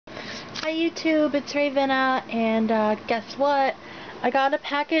Hi YouTube, it's Ravenna, and guess what? I got a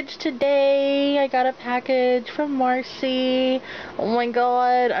package today. I got a package from Marcy. Oh my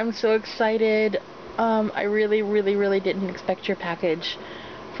god, I'm so excited. I really didn't expect your package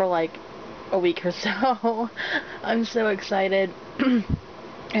for like a week or so. I'm so excited.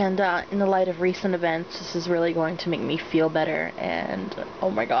 And in the light of recent events, this is really going to make me feel better, and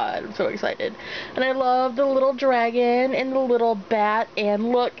oh my god, I'm so excited. And I love the little dragon and the little bat,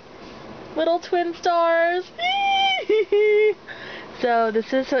 and look, little twin stars. So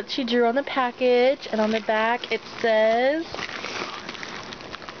this is what she drew on the package, and on the back it says,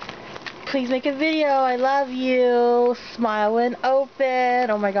 "Please make a video, I love you, smile when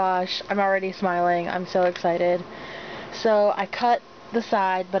open." Oh my gosh, I'm already smiling, I'm so excited. So I cut the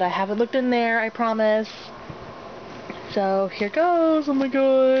side, but I haven't looked in there, I promise. So here goes. Oh my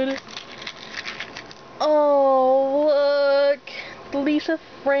god. Oh, look, the Lisa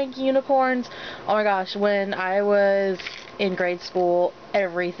Frank unicorns. Oh my gosh, when I was in grade school,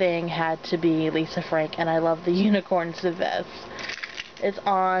 everything had to be Lisa Frank, and I love the unicorns the best. It's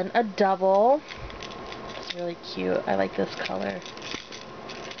on a double. It's really cute. I like this color.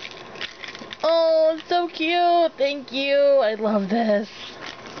 Oh, it's so cute. Thank you. I love this.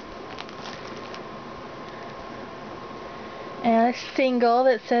 And a single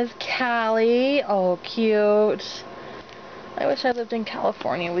that says Cali. Oh, cute. I wish I lived in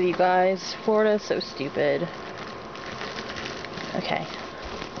California with you guys. Florida is so stupid. Okay.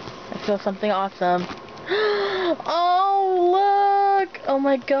 I feel something awesome. Oh, look! Oh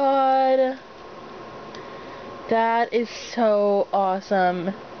my god. That is so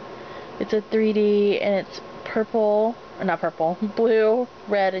awesome. It's a 3D, and it's purple, or not purple, blue,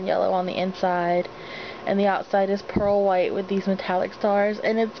 red, and yellow on the inside. And the outside is pearl white with these metallic stars.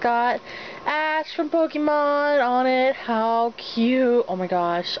 And it's got Ash from Pokemon on it. How cute. Oh my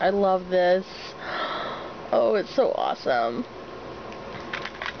gosh, I love this. Oh, it's so awesome.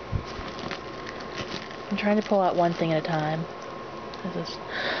 I'm trying to pull out one thing at a time.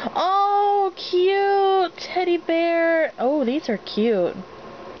 Oh, cute! Teddy bear. Oh, these are cute.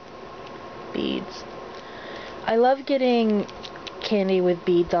 Beads. I love getting candy with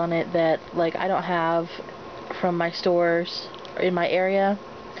beads on it that like I don't have from my stores in my area.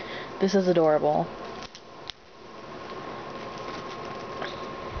 This is adorable.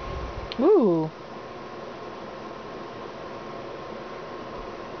 Ooh.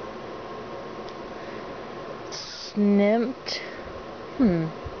 Snimped.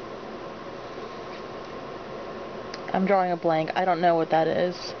 I'm drawing a blank. I don't know what that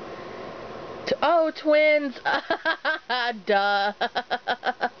is. Oh, twins! Duh.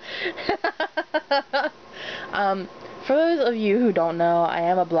 For those of you who don't know, I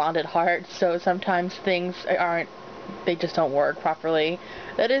am a blonde at heart, so sometimes things aren't, they just don't work properly.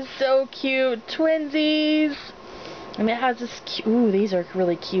 That is so cute. Twinsies! And it has this cute, ooh, these are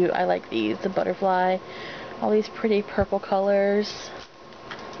really cute. I like these. The butterfly. All these pretty purple colors.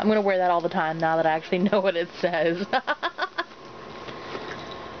 I'm gonna wear that all the time now that I actually know what it says.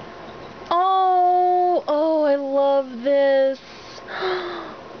 Oh, I love this.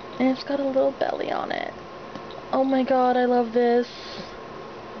 And it's got a little belly on it. Oh my god, I love this.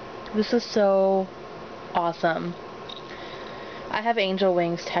 This is so awesome. I have angel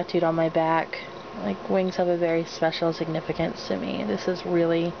wings tattooed on my back. Like, wings have a very special significance to me. This is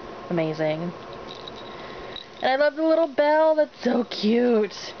really amazing. And I love the little bell. That's so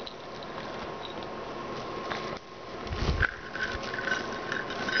cute.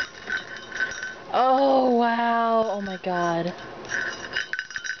 Oh, wow. Oh my god.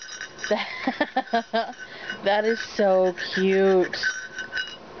 That is so cute.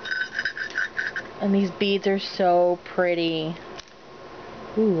 And these beads are so pretty.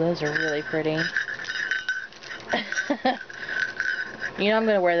 Ooh, those are really pretty. You know, I'm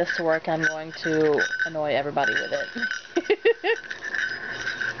going to wear this to work, and I'm going to annoy everybody with it.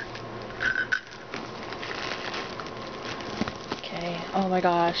 Okay, oh my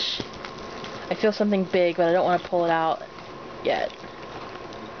gosh. I feel something big, but I don't want to pull it out yet.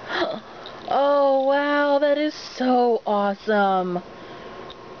 Oh, wow, that is so awesome.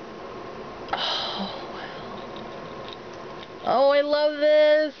 Oh, wow. Oh, I love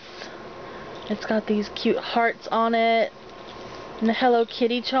this. It's got these cute hearts on it. And the Hello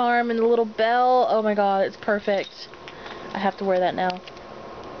Kitty charm and the little bell. Oh my god, it's perfect. I have to wear that now.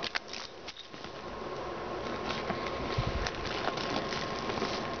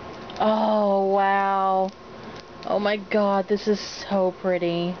 Oh, wow. Oh my god, this is so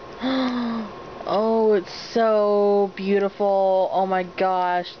pretty. Oh, it's so beautiful. Oh my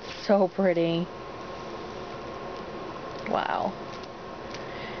gosh, it's so pretty. Wow.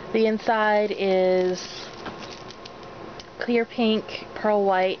 The inside is clear pink, pearl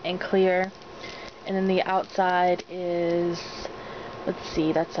white, and clear. And then the outside is, let's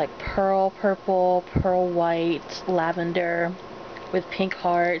see, that's like pearl purple, pearl white, lavender, with pink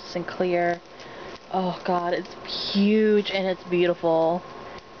hearts and clear. Oh god, it's huge and it's beautiful.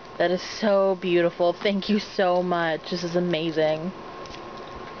 That is so beautiful. Thank you so much. This is amazing.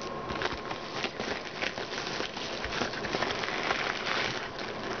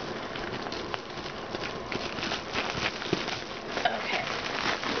 Okay.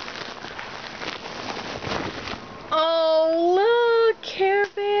 Oh, look, Care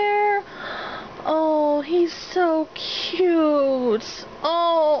Bear. Oh, he's so cute.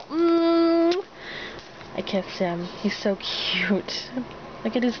 Oh, I kissed him. He's so cute.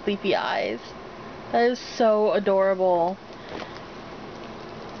 Look at his sleepy eyes. That is so adorable.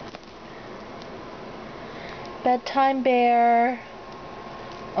 Bedtime bear.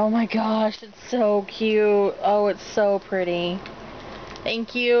 Oh my gosh, it's so cute. Oh, it's so pretty.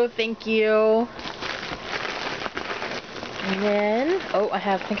 Thank you, thank you. And then, oh,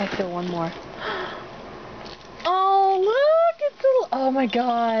 I think I feel one more. Oh, look, it's a, oh my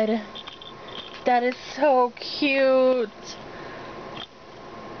god. That is so cute.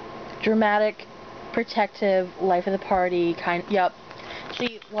 Dramatic, protective, life of the party kind. Yep.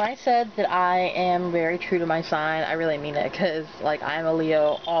 See, when I said that I am very true to my sign, I really mean it, because, like, I'm a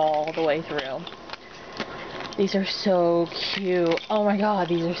Leo all the way through. These are so cute. Oh my god,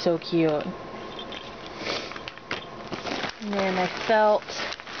 these are so cute. And then I felt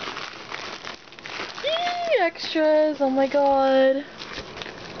extras. Oh my god.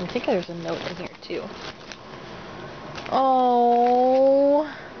 I think there's a note in here, too.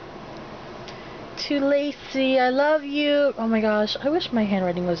 Oh. To Lacey, I love you. Oh my gosh, I wish my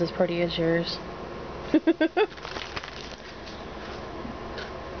handwriting was as pretty as yours. Okay.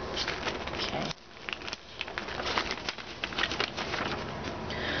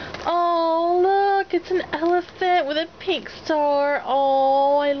 Oh, look, it's an elephant with a pink star.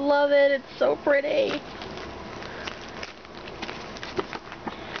 Oh, I love it. It's so pretty.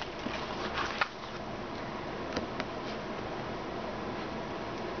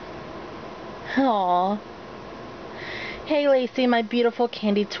 Aww. Hey Lacey, my beautiful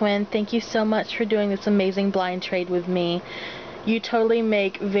candy twin, thank you so much for doing this amazing blind trade with me. You totally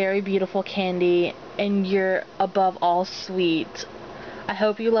make very beautiful candy, and you're above all sweet. I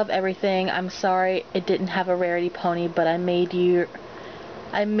hope you love everything. I'm sorry it didn't have a rarity pony, but I made you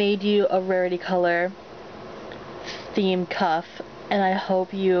a rarity color themed cuff, and I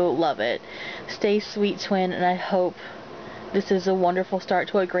hope you love it. Stay sweet, twin, and I hope this is a wonderful start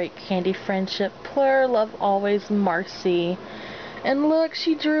to a great candy friendship. Plur, love always, Marcy. And look,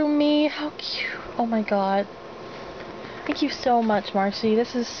 she drew me. How cute. Oh my god. Thank you so much, Marcy.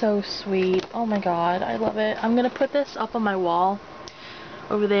 This is so sweet. Oh my god, I love it. I'm gonna put this up on my wall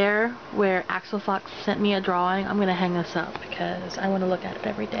over there where Axel Fox sent me a drawing. I'm gonna hang this up because I want to look at it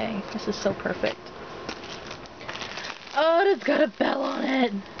every day. This is so perfect. Oh, it's got a bell on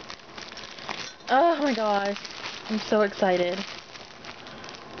it. Oh my gosh. I'm so excited.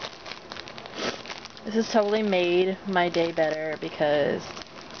 This has totally made my day better because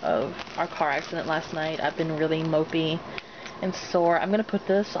of our car accident last night. I've been really mopey and sore. I'm gonna put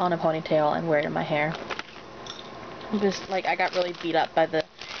this on a ponytail and wear it in my hair. I'm just, like, I got really beat up by the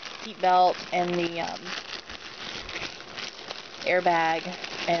seatbelt and the airbag,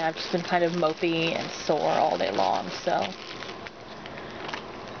 and I've just been kind of mopey and sore all day long, so.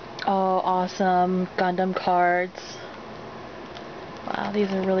 Oh, awesome. Gundam cards. Wow,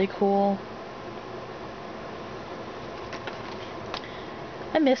 these are really cool.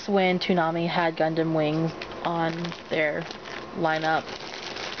 I miss when Toonami had Gundam Wings on their lineup.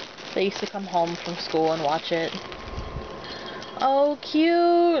 They used to come home from school and watch it. Oh,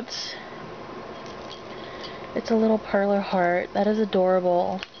 cute! It's a little perler heart. That is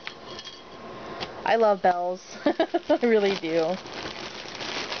adorable. I love bells. I really do.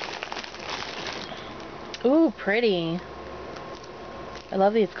 Ooh, pretty. I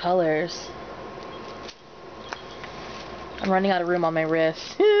love these colors. I'm running out of room on my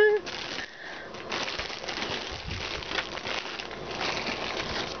wrist.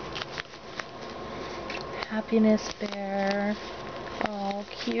 Happiness bear. Oh,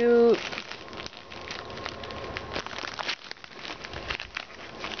 cute.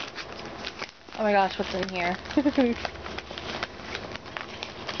 Oh my gosh, what's in here?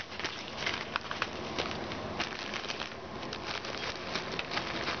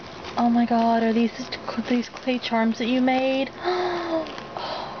 Oh my god, are these clay charms that you made? Oh,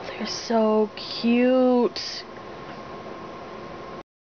 they're so cute.